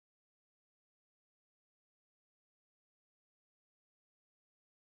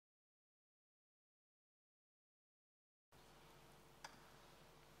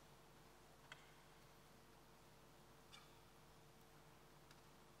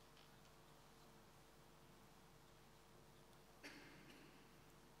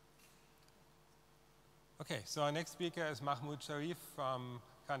Okay, so our next speaker is Mahmood Sharif from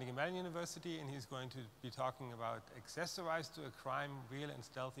Carnegie Mellon University, and he's going to be talking about Accessorize to a crime, real and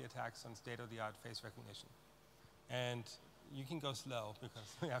stealthy attacks on state-of-the-art face recognition. And you can go slow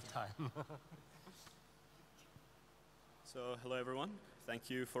because we have time. So hello, everyone. Thank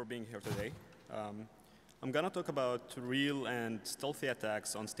you for being here today. I'm going to talk about real and stealthy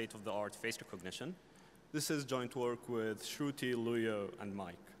attacks on state-of-the-art face recognition. This is joint work with Sruti, Lujo, and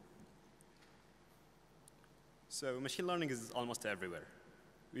Mike. So machine learning is almost everywhere.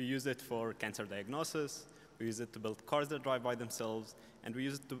 We use it for cancer diagnosis, we use it to build cars that drive by themselves, and we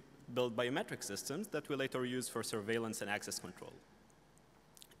use it to build biometric systems that we later use for surveillance and access control.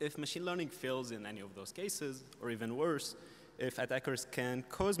 If machine learning fails in any of those cases, or even worse, if attackers can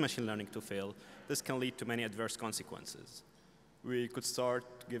cause machine learning to fail, this can lead to many adverse consequences. We could start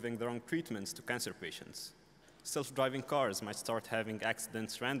giving the wrong treatments to cancer patients. Self-driving cars might start having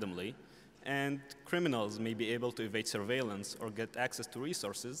accidents randomly, and criminals may be able to evade surveillance or get access to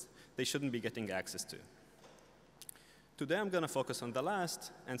resources they shouldn't be getting access to. Today, I'm going to focus on the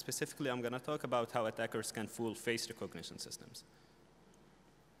last, and specifically, I'm going to talk about how attackers can fool face recognition systems.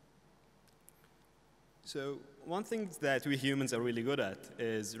 So one thing that we humans are really good at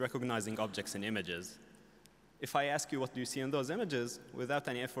is recognizing objects in images. If I ask you what do you see in those images, without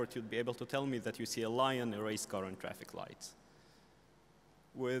any effort, you'd be able to tell me that you see a lion, a race car, and traffic lights.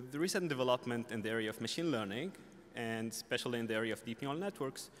 With the recent development in the area of machine learning, and especially in the area of deep neural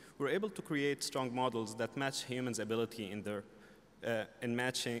networks, we're able to create strong models that match humans' ability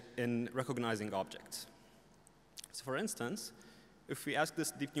in recognizing objects. So for instance, if we ask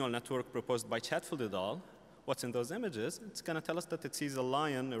this deep neural network proposed by Chatfield et al. What's in those images, it's going to tell us that it sees a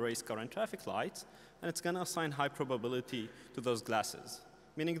lion, a race car, and traffic lights, and it's going to assign high probability to those glasses,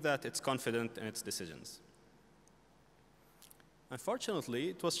 meaning that it's confident in its decisions. Unfortunately,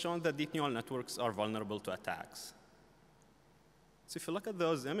 it was shown that deep neural networks are vulnerable to attacks. So if you look at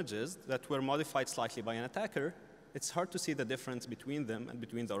those images that were modified slightly by an attacker, it's hard to see the difference between them and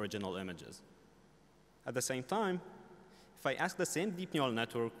between the original images. At the same time, if I ask the same deep neural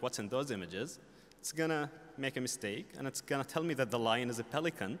network what's in those images, it's going to make a mistake, and it's going to tell me that the lion is a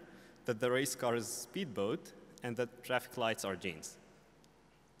pelican, that the race car is a speedboat, and that traffic lights are jeans.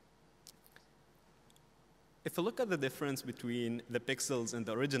 If you look at the difference between the pixels in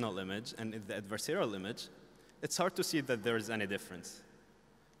the original image and in the adversarial image, it's hard to see that there is any difference.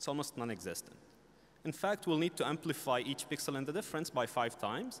 It's almost non-existent. In fact, we'll need to amplify each pixel in the difference by 5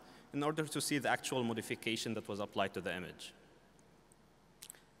 times in order to see the actual modification that was applied to the image.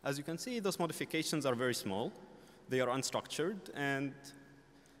 As you can see, those modifications are very small. They are unstructured, and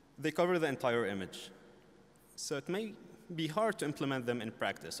they cover the entire image. So it may be hard to implement them in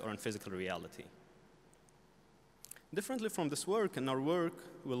practice or in physical reality. Differently from this work, in our work,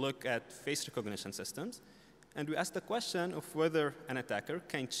 we look at face recognition systems, and we ask the question of whether an attacker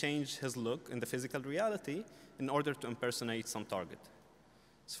can change his look in the physical reality in order to impersonate some target.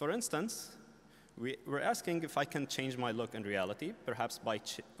 So for instance, we're asking if I can change my look in reality, perhaps by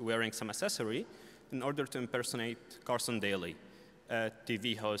wearing some accessory, in order to impersonate Carson Daly, a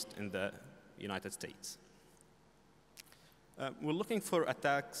TV host in the United States. We're looking for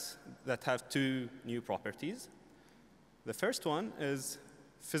attacks that have 2 new properties. The first one is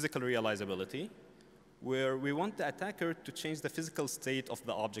physical realizability, where we want the attacker to change the physical state of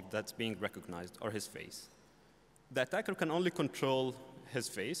the object that's being recognized, or his face. The attacker can only control his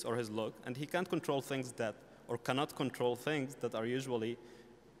face or his look, and he can't control things that, or cannot control things that are usually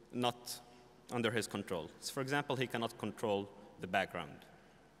not under his control. So for example, he cannot control the background.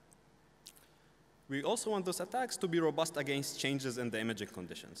 We also want those attacks to be robust against changes in the imaging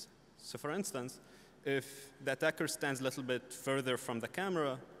conditions. So for instance, if the attacker stands a little bit further from the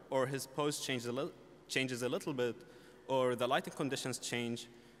camera, or his pose changes a little bit, or the lighting conditions change,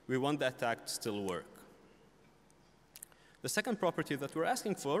 we want the attack to still work. The second property that we're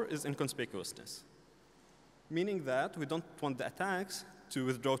asking for is inconspicuousness, meaning that we don't want the attacks to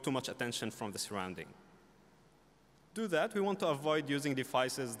withdraw too much attention from the surrounding. To do that, we want to avoid using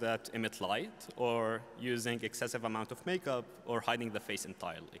devices that emit light, or using excessive amount of makeup, or hiding the face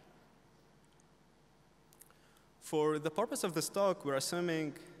entirely. For the purpose of this talk, we're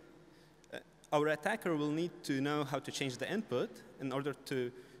assuming our attacker will need to know how to change the input in order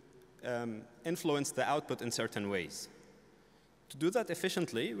to influence the output in certain ways. To do that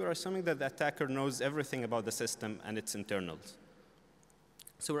efficiently, we're assuming that the attacker knows everything about the system and its internals.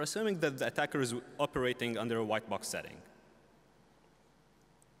 So we're assuming that the attacker is operating under a white box setting.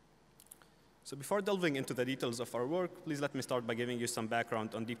 So before delving into the details of our work, please let me start by giving you some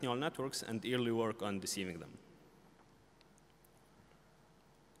background on deep neural networks and early work on deceiving them.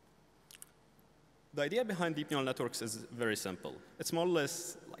 The idea behind deep neural networks is very simple. It's more or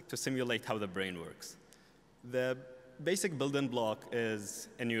less like to simulate how the brain works. The basic building block is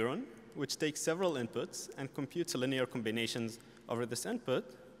a neuron, which takes several inputs and computes linear combinations over this input,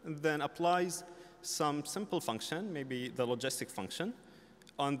 and then applies some simple function, maybe the logistic function,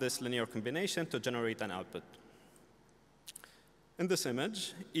 on this linear combination to generate an output. In this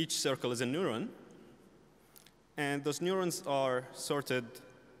image, each circle is a neuron, and those neurons are sorted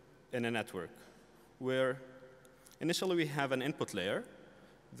in a network, where initially we have an input layer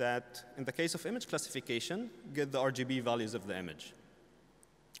that, in the case of image classification, get the RGB values of the image.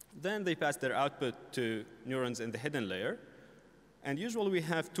 Then they pass their output to neurons in the hidden layer, and usually we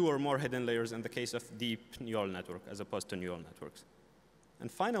have 2 or more hidden layers in the case of deep neural network as opposed to neural networks.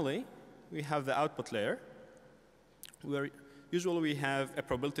 And finally, we have the output layer, where usually we have a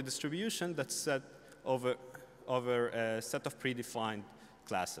probability distribution that's set over a set of predefined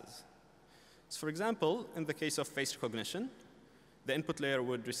classes. So for example, in the case of face recognition, the input layer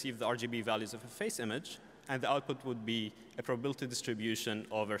would receive the RGB values of a face image, and the output would be a probability distribution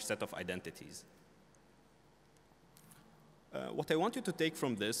over a set of identities. What I want you to take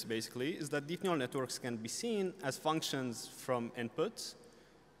from this, basically, is that deep neural networks can be seen as functions from inputs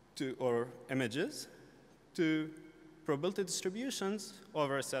or images to probability distributions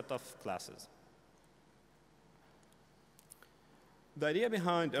over a set of classes. The idea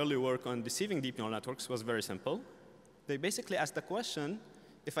behind early work on deceiving deep neural networks was very simple. They basically asked the question,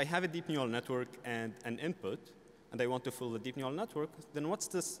 if I have a deep neural network and an input, and I want to fool the deep neural network, then what's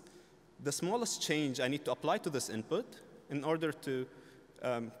the smallest change I need to apply to this input in order to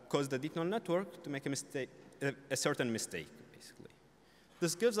cause the deep neural network to make a certain mistake, basically.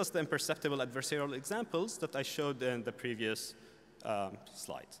 This gives us the imperceptible adversarial examples that I showed in the previous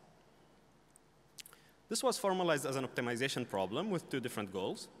slides. This was formalized as an optimization problem with 2 different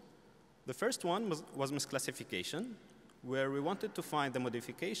goals. The first one was misclassification, where we wanted to find the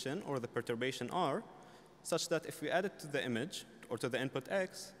modification or the perturbation R such that if we add it to the image or to the input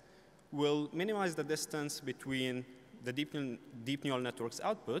X, we'll minimize the distance between the deep neural network's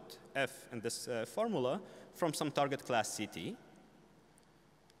output, F in this formula, from some target class CT.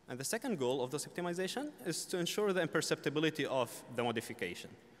 And the second goal of this optimization is to ensure the imperceptibility of the modification,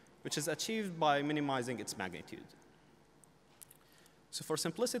 which is achieved by minimizing its magnitude. So for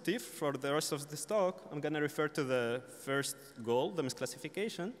simplicity, for the rest of this talk, I'm going to refer to the first goal, the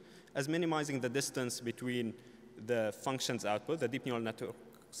misclassification, as minimizing the distance between the function's output, the deep neural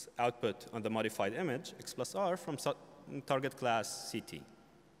network's output on the modified image, X plus R, from target class CT.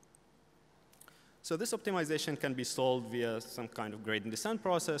 So this optimization can be solved via some kind of gradient descent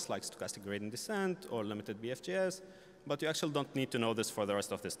process, like stochastic gradient descent or limited BFGS, but you actually don't need to know this for the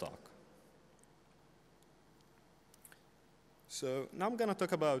rest of this talk. So now I'm going to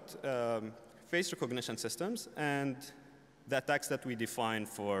talk about face recognition systems and the attacks that we define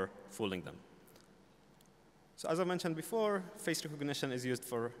for fooling them. So as I mentioned before, face recognition is used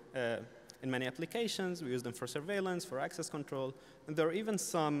for in many applications. We use them for surveillance, for access control, and there are even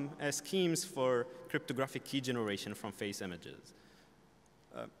some schemes for cryptographic key generation from face images.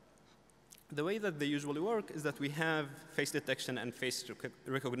 The way that they usually work is that we have face detection and face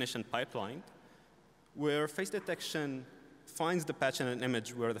recognition pipelined, where face detection finds the patch in an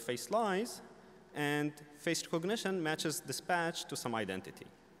image where the face lies, and face recognition matches this patch to some identity.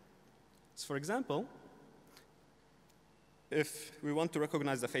 So for example, if we want to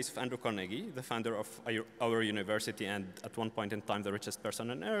recognize the face of Andrew Carnegie, the founder of our university and at one point in time the richest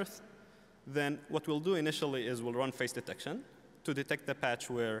person on Earth, then what we'll do initially is we'll run face detection to detect the patch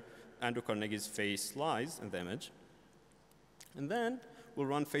where Andrew Carnegie's face lies in the image. And then we'll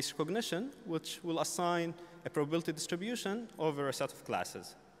run face recognition, which will assign a probability distribution over a set of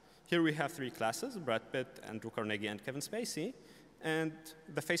classes. Here we have 3 classes, Brad Pitt, Andrew Carnegie, and Kevin Spacey. And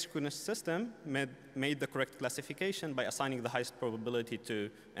the face recognition system made the correct classification by assigning the highest probability to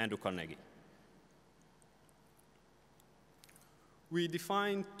Andrew Carnegie. We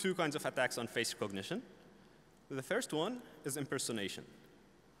define 2 kinds of attacks on face recognition. The first one is impersonation,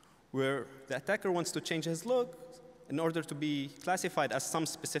 where the attacker wants to change his look in order to be classified as some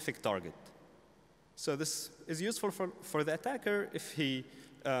specific target. So this is useful for the attacker if he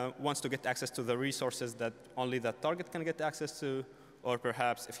wants to get access to the resources that only that target can get access to, or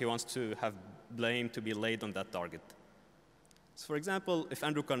perhaps if he wants to have blame to be laid on that target. So for example, if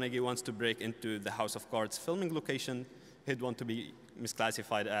Andrew Carnegie wants to break into the House of Cards filming location, he'd want to be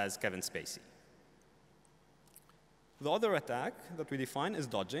misclassified as Kevin Spacey. The other attack that we define is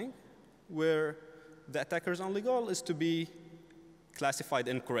dodging, where the attacker's only goal is to be classified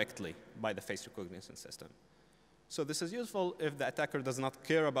incorrectly by the face recognition system. So this is useful if the attacker does not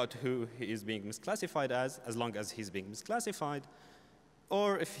care about who he is being misclassified as long as he's being misclassified,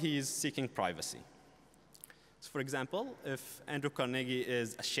 or if he's seeking privacy. So for example, if Andrew Carnegie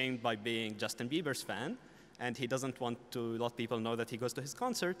is ashamed by being Justin Bieber's fan, and he doesn't want to let people know that he goes to his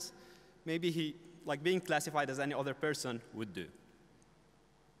concerts, maybe being classified as any other person would do.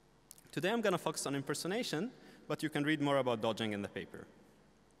 Today I'm going to focus on impersonation, but you can read more about dodging in the paper.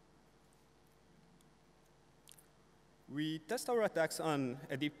 We test our attacks on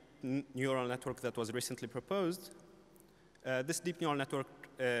a deep neural network that was recently proposed. This deep neural network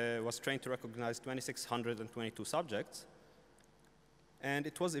was trained to recognize 2,622 subjects, and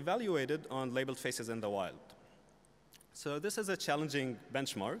it was evaluated on labeled faces in the wild. So this is a challenging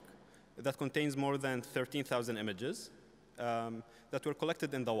benchmark that contains more than 13,000 images that were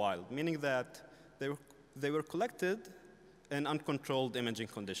collected in the wild, meaning that they were collected in uncontrolled imaging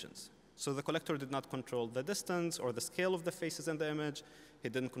conditions. So the collector did not control the distance or the scale of the faces in the image. He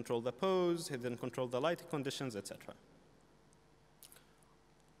didn't control the pose. He didn't control the lighting conditions, etc.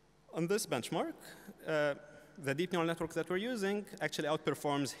 On this benchmark, the deep neural network that we're using actually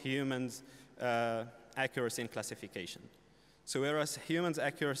outperforms humans' accuracy in classification. So whereas humans'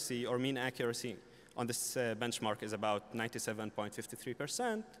 accuracy or mean accuracy on this benchmark is about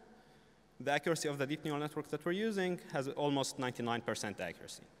 97.53%, the accuracy of the deep neural network that we're using has almost 99%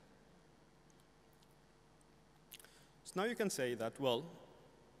 accuracy. So now you can say that, well,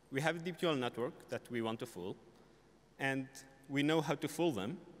 we have a deep neural network that we want to fool, and we know how to fool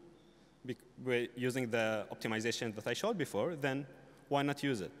them using the optimization that I showed before, then why not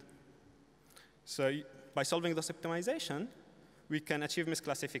use it? So by solving this optimization, we can achieve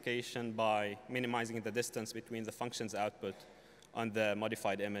misclassification by minimizing the distance between the function's output on the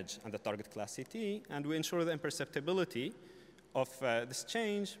modified image and the target class CT, and we ensure the imperceptibility of this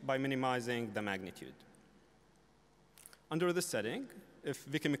change by minimizing the magnitude. Under this setting, if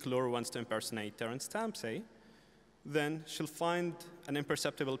Vicky McClure wants to impersonate Terence Stamp, say, then she'll find an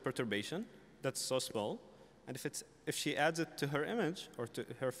imperceptible perturbation that's so small, and if she adds it to her image, or to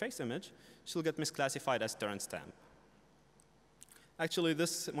her face image, she'll get misclassified as Terence Stamp. Actually,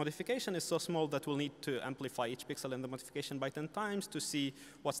 this modification is so small that we'll need to amplify each pixel in the modification by 10 times to see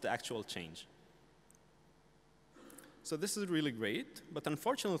what's the actual change. So this is really great, but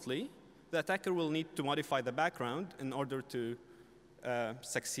unfortunately, the attacker will need to modify the background in order to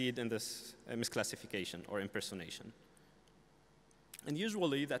succeed in this misclassification or impersonation. And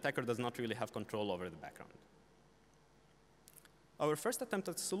usually, the attacker does not really have control over the background. Our first attempt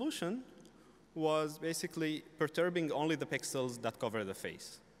at the solution was basically perturbing only the pixels that cover the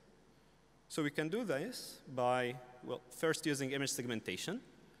face. So we can do this by, well, first using image segmentation,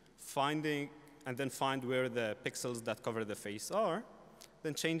 and then find where the pixels that cover the face are,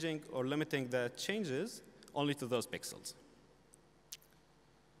 then changing or limiting the changes only to those pixels.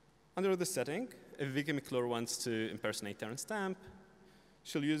 Under this setting, if Vicky McClure wants to impersonate Terence Stamp,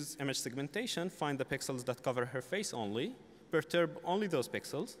 she'll use image segmentation, find the pixels that cover her face only, perturb only those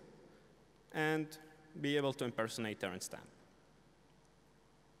pixels, and be able to impersonate Terence Stamp.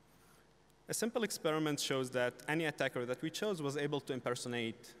 A simple experiment shows that any attacker that we chose was able to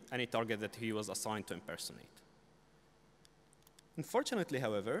impersonate any target that he was assigned to impersonate. Unfortunately,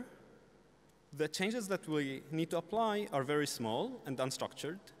 however, the changes that we need to apply are very small and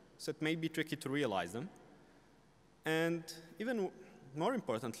unstructured, so it may be tricky to realize them. And even more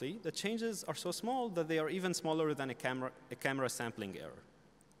importantly, the changes are so small that they are even smaller than a camera sampling error.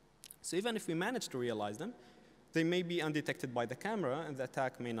 So even if we manage to realize them, they may be undetected by the camera, and the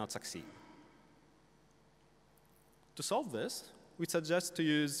attack may not succeed. To solve this, we suggest to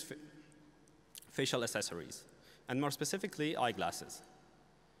use facial accessories, and more specifically, eyeglasses.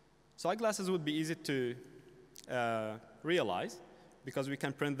 So eyeglasses would be easy to realize, because we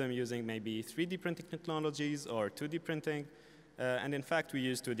can print them using maybe 3D printing technologies or 2D printing. And in fact, we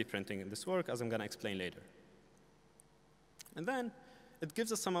use 2D printing in this work, as I'm going to explain later. And then it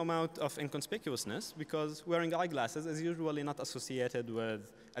gives us some amount of inconspicuousness, because wearing eyeglasses is usually not associated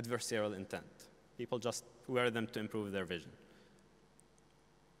with adversarial intent. People just wear them to improve their vision.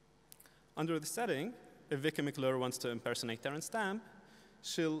 Under the setting, if Vicky McClure wants to impersonate Terence Stamp,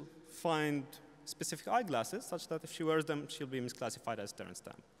 she'll find specific eyeglasses such that if she wears them, she'll be misclassified as Terence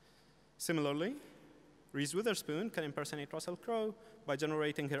Stamp. Similarly, Reese Witherspoon can impersonate Russell Crowe by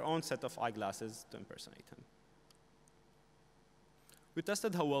generating her own set of eyeglasses to impersonate him. We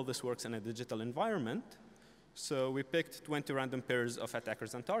tested how well this works in a digital environment. So we picked 20 random pairs of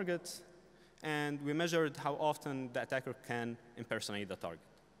attackers and targets, and we measured how often the attacker can impersonate the target.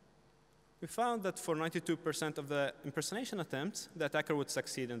 We found that for 92% of the impersonation attempts, the attacker would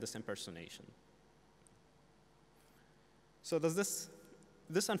succeed in this impersonation. So this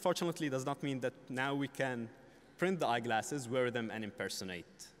unfortunately does not mean that now we can print the eyeglasses, wear them,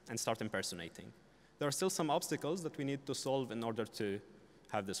 and start impersonating. There are still some obstacles that we need to solve in order to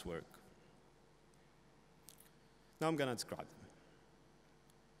have this work. Now I'm going to describe them.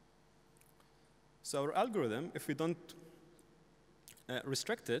 So our algorithm, if we don't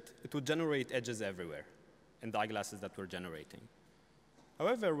restrict it, it would generate edges everywhere in the eyeglasses that we're generating.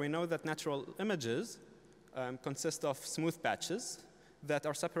 However, we know that natural images consist of smooth patches that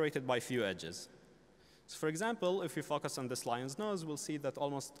are separated by few edges. So for example, if we focus on this lion's nose, we'll see that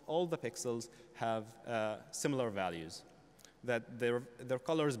almost all the pixels have similar values, that their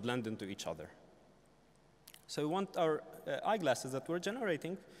colors blend into each other. So we want our eyeglasses that we're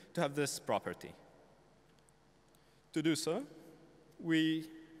generating to have this property. To do so, we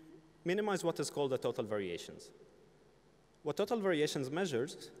minimize what is called the total variations. What total variations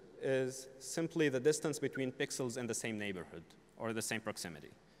measures is simply the distance between pixels in the same neighborhood or the same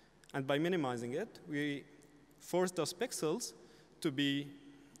proximity. And by minimizing it, we force those pixels to be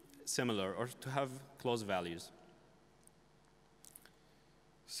similar or to have close values.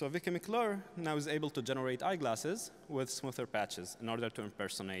 So Vicky McClure now is able to generate eyeglasses with smoother patches in order to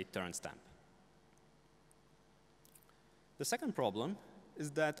impersonate Terence Stamp. The second problem is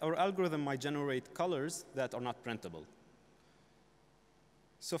that our algorithm might generate colors that are not printable.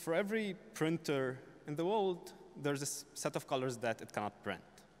 So for every printer in the world, there's a set of colors that it cannot print.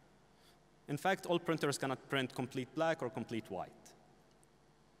 In fact, all printers cannot print complete black or complete white.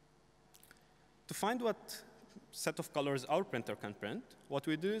 To find what set of colors our printer can print, what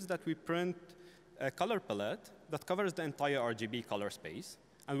we do is that we print a color palette that covers the entire RGB color space,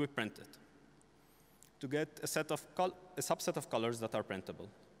 and we print it to get a subset of colors that are printable.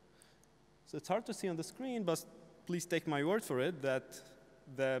 So it's hard to see on the screen, but please take my word for it that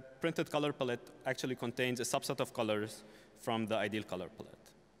the printed color palette actually contains a subset of colors from the ideal color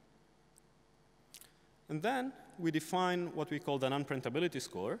palette. And then we define what we call the non-printability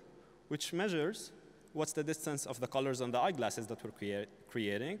score, which measures what's the distance of the colors on the eyeglasses that we're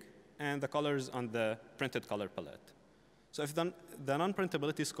creating and the colors on the printed color palette. So if the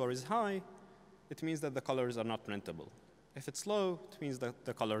non-printability score is high, it means that the colors are not printable. If it's low, it means that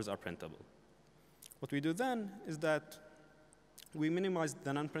the colors are printable. What we do then is that we minimize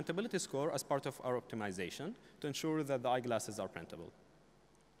the non-printability score as part of our optimization to ensure that the eyeglasses are printable.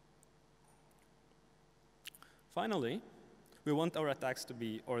 Finally, we want our attacks to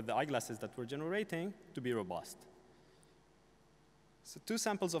be, or the eyeglasses that we're generating, to be robust. So two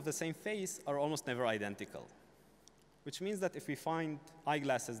samples of the same face are almost never identical, which means that if we find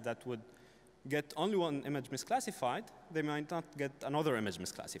eyeglasses that would get only one image misclassified, they might not get another image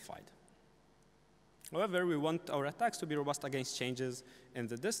misclassified. However, we want our attacks to be robust against changes in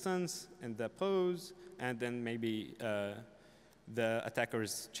the distance, in the pose, and then maybe the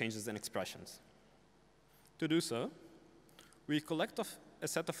attacker's changes in expressions. To do so, we collect a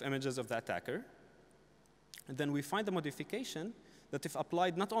set of images of the attacker, and then we find a modification that if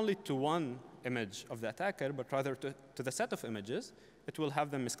applied not only to one image of the attacker, but rather to the set of images, it will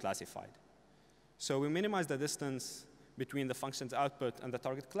have them misclassified. So we minimize the distance between the function's output and the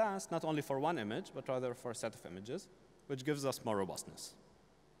target class, not only for one image, but rather for a set of images, which gives us more robustness.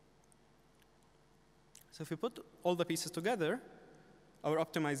 So if we put all the pieces together, our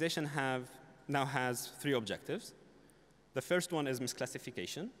optimization now has three objectives. The first one is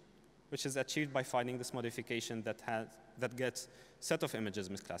misclassification, which is achieved by finding this modification that gets set of images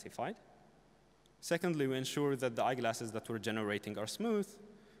misclassified. Secondly, we ensure that the eyeglasses that we're generating are smooth,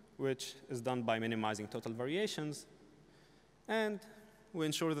 which is done by minimizing total variations. And we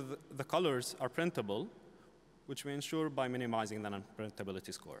ensure that the colors are printable, which we ensure by minimizing the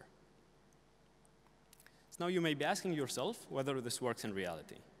non-printability score. So now you may be asking yourself whether this works in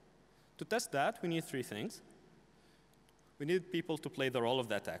reality. To test that, we need three things. We need people to play the role of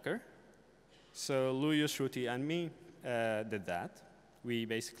the attacker. So Lujo, Sruti, and me did that. We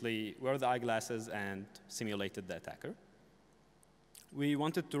basically wore the eyeglasses and simulated the attacker. We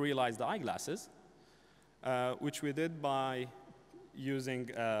wanted to realize the eyeglasses, which we did by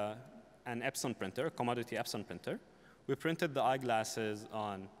using an Epson printer, a commodity Epson printer. We printed the eyeglasses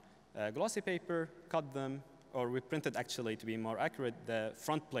on glossy paper, cut them, or we printed, actually, to be more accurate, the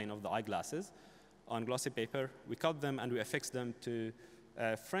front plane of the eyeglasses on glossy paper. We cut them, and we affixed them to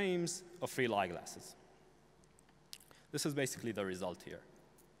frames of real eyeglasses. This is basically the result here.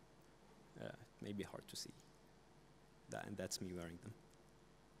 It may be hard to see. And that's me wearing them.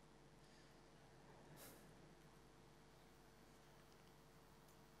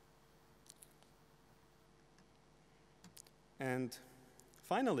 And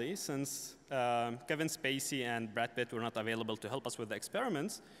finally, since Kevin Spacey and Brad Pitt were not available to help us with the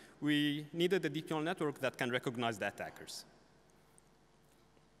experiments, we needed a deep neural network that can recognize the attackers.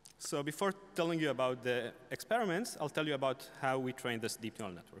 So before telling you about the experiments, I'll tell you about how we trained this deep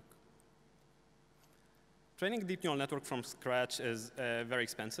neural network. Training a deep neural network from scratch is very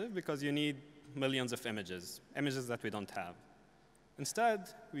expensive because you need millions of images that we don't have. Instead,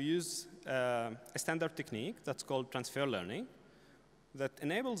 we use a standard technique that's called transfer learning that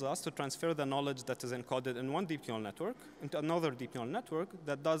enables us to transfer the knowledge that is encoded in one deep neural network into another deep neural network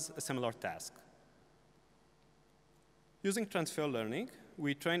that does a similar task. Using transfer learning,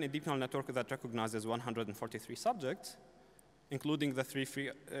 we train a deep neural network that recognizes 143 subjects, including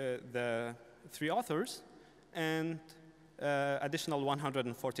the three authors, and additional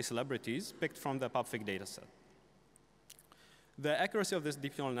 140 celebrities picked from the PubFig dataset. The accuracy of this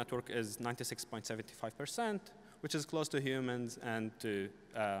deep neural network is 96.75%, which is close to humans and to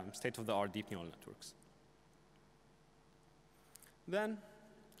state-of-the-art deep neural networks. Then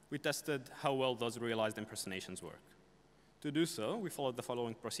we tested how well those realized impersonations work. To do so, we followed the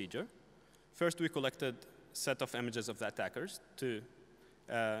following procedure. First, we collected a set of images of the attackers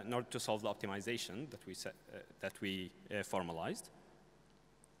in order to solve the optimization that we formalized.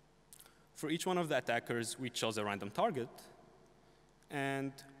 For each one of the attackers, we chose a random target,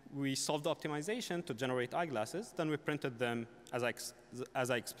 and we solved the optimization to generate eyeglasses. Then we printed them as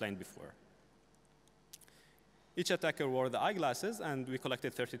I explained before. Each attacker wore the eyeglasses, and we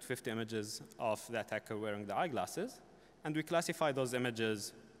collected 30 to 50 images of the attacker wearing the eyeglasses, and we classified those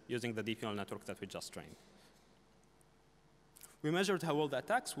images using the deep neural network that we just trained. We measured how well the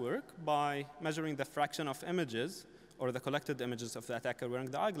attacks work by measuring the fraction of images, or the collected images of the attacker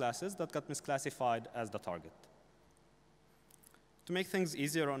wearing the eyeglasses that got misclassified as the target. To make things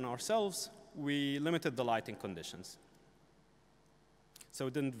easier on ourselves, we limited the lighting conditions. So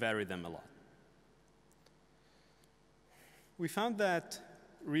we didn't vary them a lot. We found that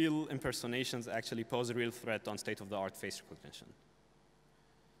real impersonations actually pose a real threat on state-of-the-art face recognition.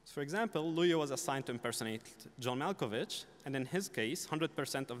 So for example, Lujo was assigned to impersonate John Malkovich, and in his case,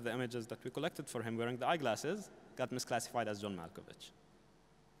 100% of the images that we collected for him wearing the eyeglasses got misclassified as John Malkovich.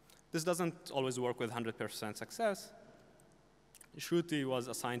 This doesn't always work with 100% success. Sruti was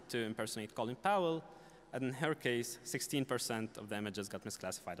assigned to impersonate Colin Powell, and in her case, 16% of the images got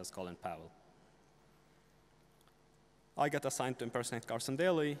misclassified as Colin Powell. I got assigned to impersonate Carson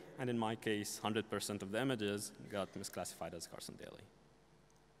Daly, and in my case, 100% of the images got misclassified as Carson Daly.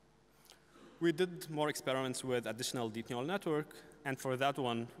 We did more experiments with additional deep neural network, and for that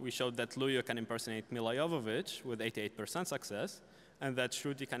one, we showed that Lujo can impersonate Mila Jovovich with 88% success, and that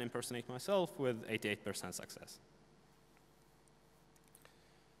Sruti can impersonate myself with 88% success.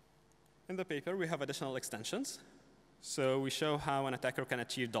 In the paper, we have additional extensions. So we show how an attacker can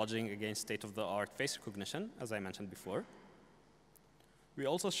achieve dodging against state-of-the-art face recognition, as I mentioned before. We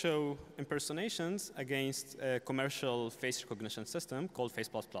also show impersonations against a commercial face recognition system called Face++.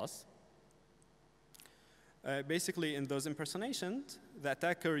 Basically, in those impersonations, the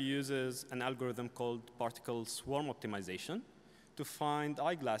attacker uses an algorithm called particle swarm optimization to find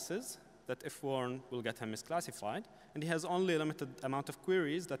eyeglasses that, if worn, will get him misclassified. And he has only a limited amount of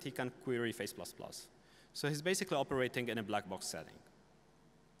queries that he can query Face++. So he's basically operating in a black box setting.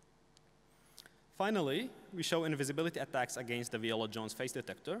 Finally, we show invisibility attacks against the Viola Jones face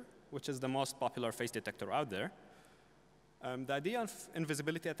detector, which is the most popular face detector out there. The idea of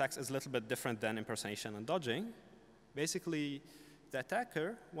invisibility attacks is a little bit different than impersonation and dodging. Basically, the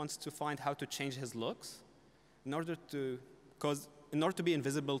attacker wants to find how to change his looks in order to be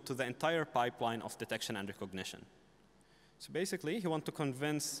invisible to the entire pipeline of detection and recognition. So basically, he wants to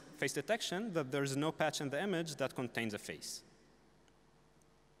convince face detection that there's no patch in the image that contains a face.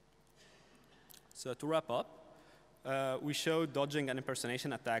 So to wrap up, we show dodging and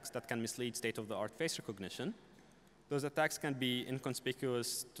impersonation attacks that can mislead state-of-the-art face recognition. Those attacks can be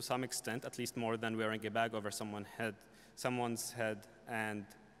inconspicuous to some extent, at least more than wearing a bag over someone's head and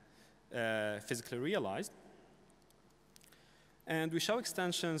physically realized. And we show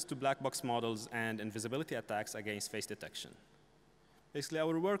extensions to black box models and invisibility attacks against face detection. Basically,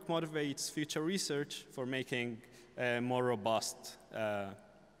 our work motivates future research for making more robust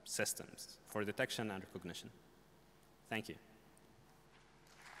systems for detection and recognition. Thank you.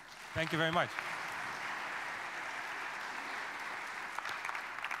 Thank you very much.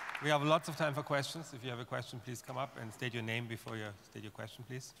 We have lots of time for questions. If you have a question, please come up and state your name before you state your question,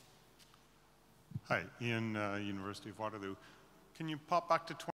 please. Hi, Ian, University of Waterloo. Can you pop back to